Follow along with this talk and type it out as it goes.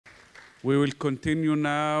We will continue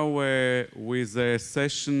now with a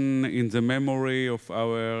session in the memory of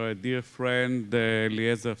our dear friend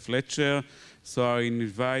Eliezer Flescher. So I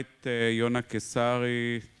invite Yona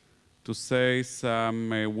Keisari to say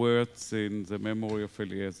some words in the memory of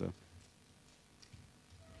Eliezer.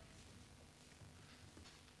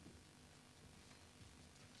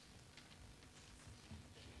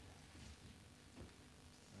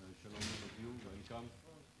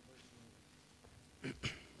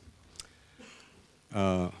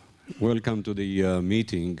 Welcome to the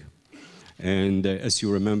meeting, and as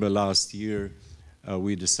you remember last year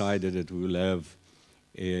we decided that we will have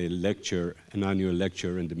a lecture, an annual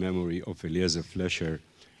lecture in the memory of Eliezer Flescher,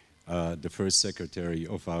 the first secretary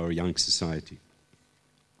of our young society.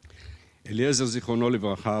 Eliezer Zichrono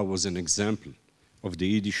Livracha was an example of the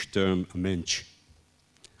Yiddish term mensch,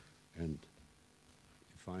 and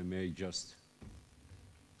if I may just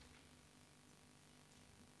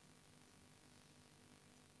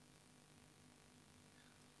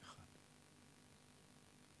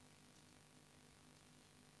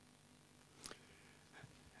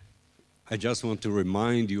I just want to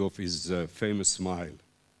remind you of his famous smile.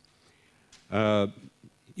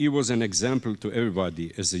 He was an example to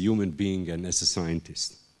everybody as a human being and as a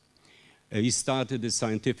scientist. He started his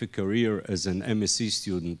scientific career as an MSc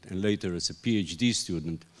student and later as a PhD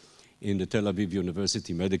student in the Tel Aviv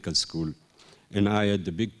University Medical School, and I had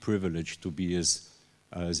the big privilege to be his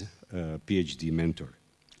PhD mentor.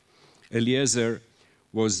 Eliezer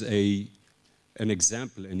was an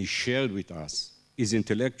example, and he shared with us his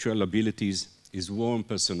intellectual abilities, his warm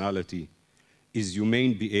personality, his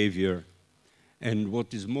humane behavior, and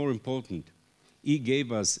what is more important, he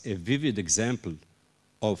gave us a vivid example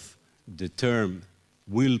of the term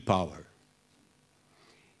willpower.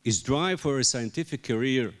 His drive for a scientific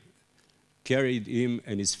career carried him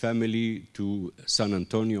and his family to San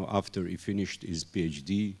Antonio after he finished his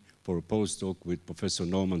PhD for a postdoc with Professor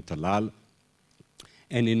Norman Talal.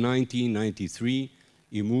 And in 1993,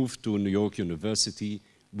 he moved to New York University,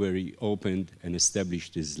 where he opened and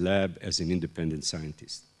established his lab as an independent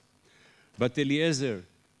scientist. But Eliezer,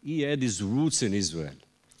 he had his roots in Israel,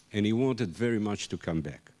 and he wanted very much to come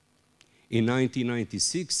back. In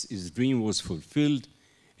 1996, his dream was fulfilled,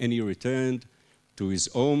 and he returned to his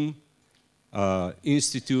home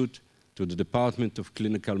institute, to the Department of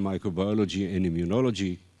Clinical Microbiology and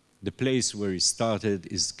Immunology, the place where he started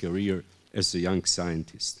his career as a young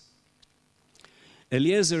scientist.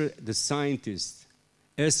 Eliezer the scientist,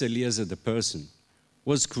 as Eliezer the person,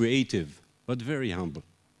 was creative but very humble.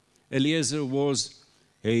 Eliezer was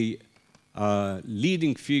a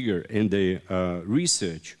leading figure in the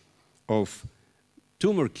research of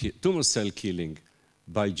tumor cell killing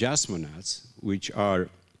by jasmonids, which are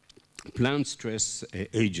plant stress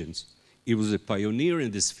agents. He was a pioneer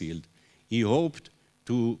in this field. He hoped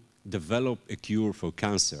to develop a cure for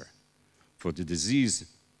cancer, for the disease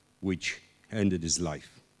which ended his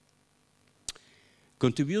life.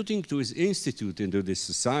 Contributing to his institute and to this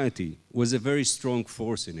society was a very strong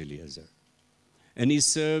force in Eliezer. And he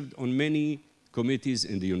served on many committees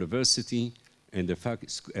in the university and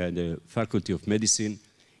the Faculty of Medicine.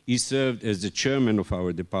 He served as the chairman of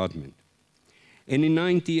our department. And in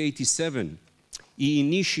 1987, he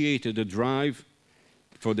initiated a drive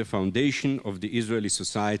for the foundation of the Israeli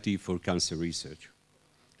Society for Cancer Research.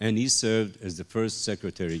 And he served as the first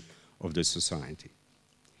secretary of the society.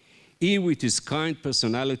 He, with his kind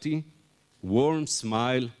personality, warm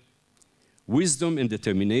smile, wisdom and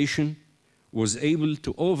determination, was able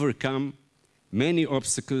to overcome many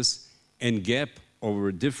obstacles and gap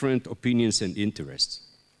over different opinions and interests.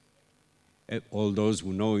 All those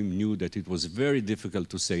who know him knew that it was very difficult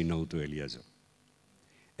to say no to Eliezer.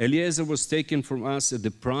 Eliezer was taken from us at the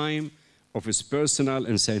prime of his personal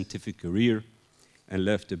and scientific career and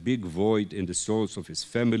left a big void in the souls of his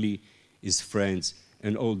family, his friends,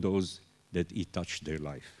 and all those that he touched their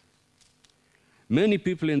life. Many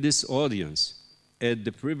people in this audience had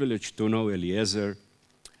the privilege to know Eliezer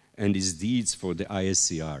and his deeds for the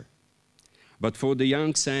ISCR. But for the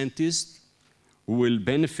young scientists who will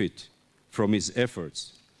benefit from his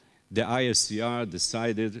efforts, the ISCR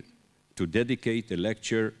decided to dedicate a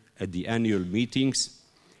lecture at the annual meetings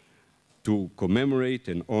to commemorate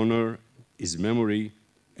and honor his memory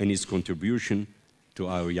and his contribution to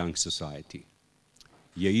our young society.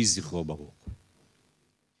 Yehi zichro baruch.